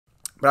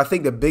But I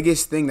think the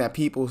biggest thing that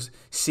people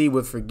see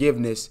with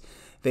forgiveness,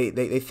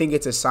 they think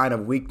it's a sign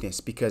of weakness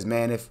because,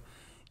 man, if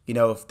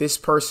this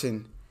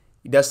person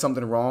does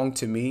something wrong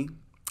to me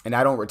and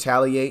I don't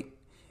retaliate,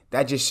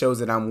 that just shows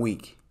that I'm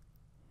weak.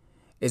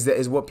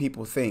 Is what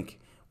people think.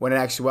 When in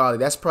actuality,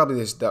 that's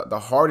probably the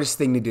hardest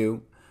thing to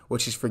do,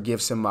 which is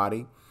forgive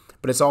somebody.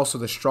 But it's also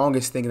the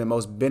strongest thing and the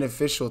most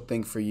beneficial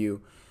thing for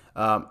you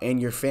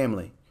and your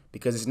family,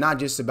 because it's not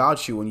just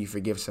about you when you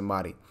forgive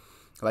somebody.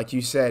 Like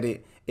you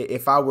said,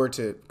 if I were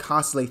to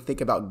constantly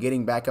think about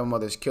getting back at my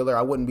mother's killer,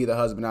 I wouldn't be the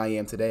husband I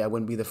am today. I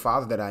wouldn't be the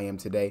father that I am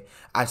today.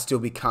 I'd still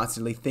be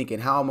constantly thinking,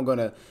 how am I going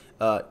to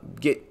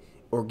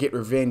get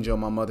revenge on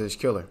my mother's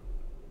killer?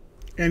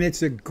 And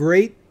it's a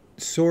great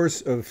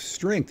source of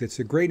strength. It's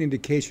a great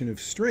indication of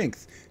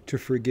strength to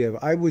forgive.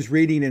 I was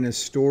reading in a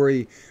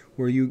story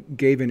where you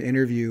gave an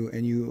interview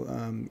and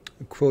you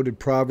quoted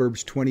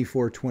Proverbs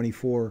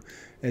 24:24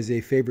 as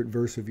a favorite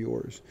verse of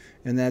yours.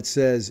 And that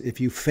says,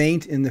 if you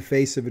faint in the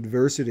face of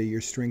adversity,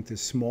 your strength is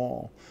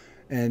small.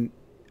 And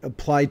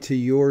applied to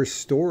your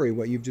story,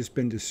 what you've just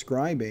been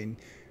describing,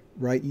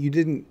 right?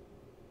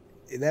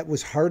 That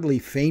was hardly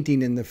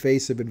fainting in the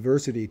face of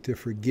adversity to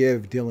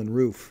forgive Dylan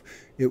Roof.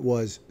 It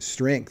was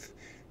strength.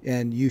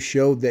 And you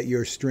showed that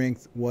your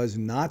strength was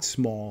not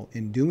small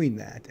in doing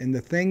that. And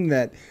the thing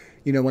that,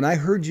 when I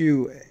heard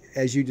you,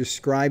 as you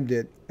described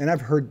it, and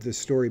I've heard this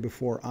story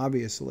before,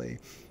 obviously,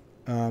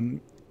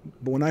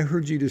 but when I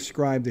heard you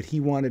describe that he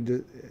wanted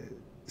to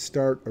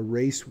start a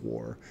race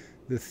war,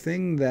 the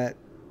thing that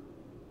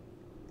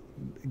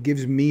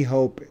gives me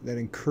hope, that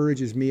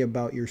encourages me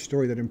about your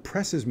story, that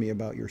impresses me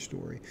about your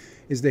story,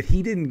 is that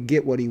he didn't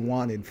get what he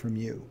wanted from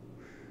you.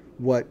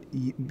 What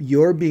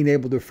you're being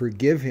able to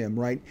forgive him,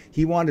 right?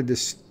 He wanted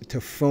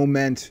to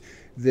foment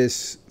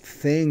this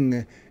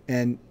thing,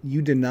 and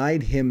you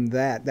denied him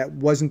that. That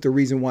wasn't the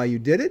reason why you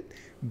did it,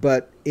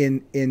 but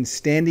in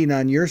standing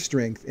on your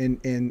strength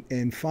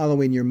and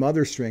following your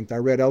mother's strength. I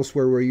read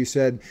elsewhere where you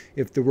said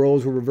if the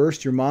roles were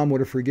reversed, your mom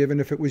would have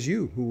forgiven if it was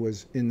you who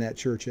was in that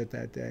church at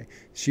that day.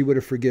 She would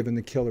have forgiven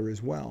the killer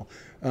as well.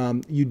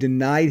 You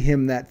denied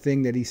him that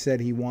thing that he said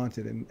he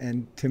wanted.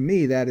 And to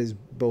me, that is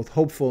both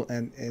hopeful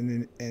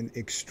and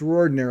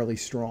extraordinarily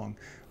strong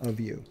of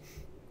you.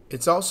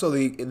 It's also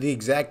the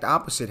exact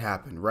opposite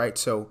happened, right?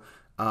 So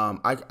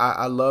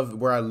I love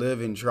where I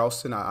live in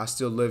Charleston. I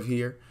still live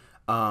here.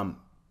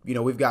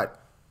 We've got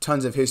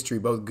tons of history,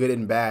 both good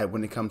and bad,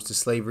 when it comes to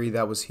slavery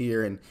that was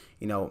here. And,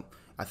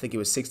 I think it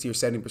was 60 or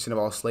 70% of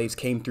all slaves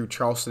came through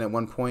Charleston at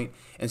one point.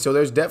 And so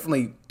there's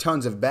definitely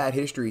tons of bad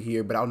history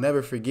here. But I'll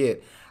never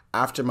forget,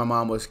 after my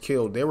mom was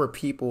killed, there were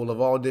people of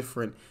all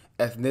different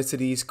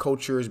ethnicities,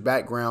 cultures,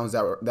 backgrounds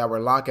that were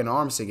locking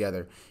arms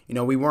together.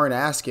 We weren't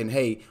asking,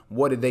 hey,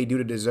 what did they do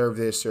to deserve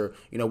this? Or,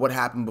 what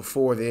happened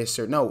before this?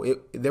 Or no,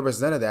 there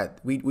was none of that.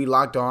 We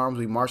locked arms,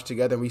 we marched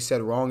together, and we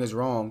said wrong is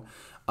wrong.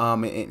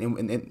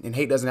 And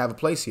hate doesn't have a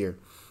place here.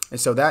 And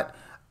so that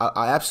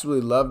I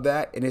absolutely love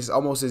that. And it's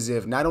almost as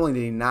if not only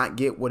did he not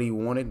get what he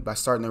wanted by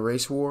starting the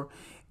race war,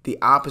 the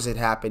opposite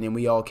happened and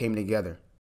we all came together.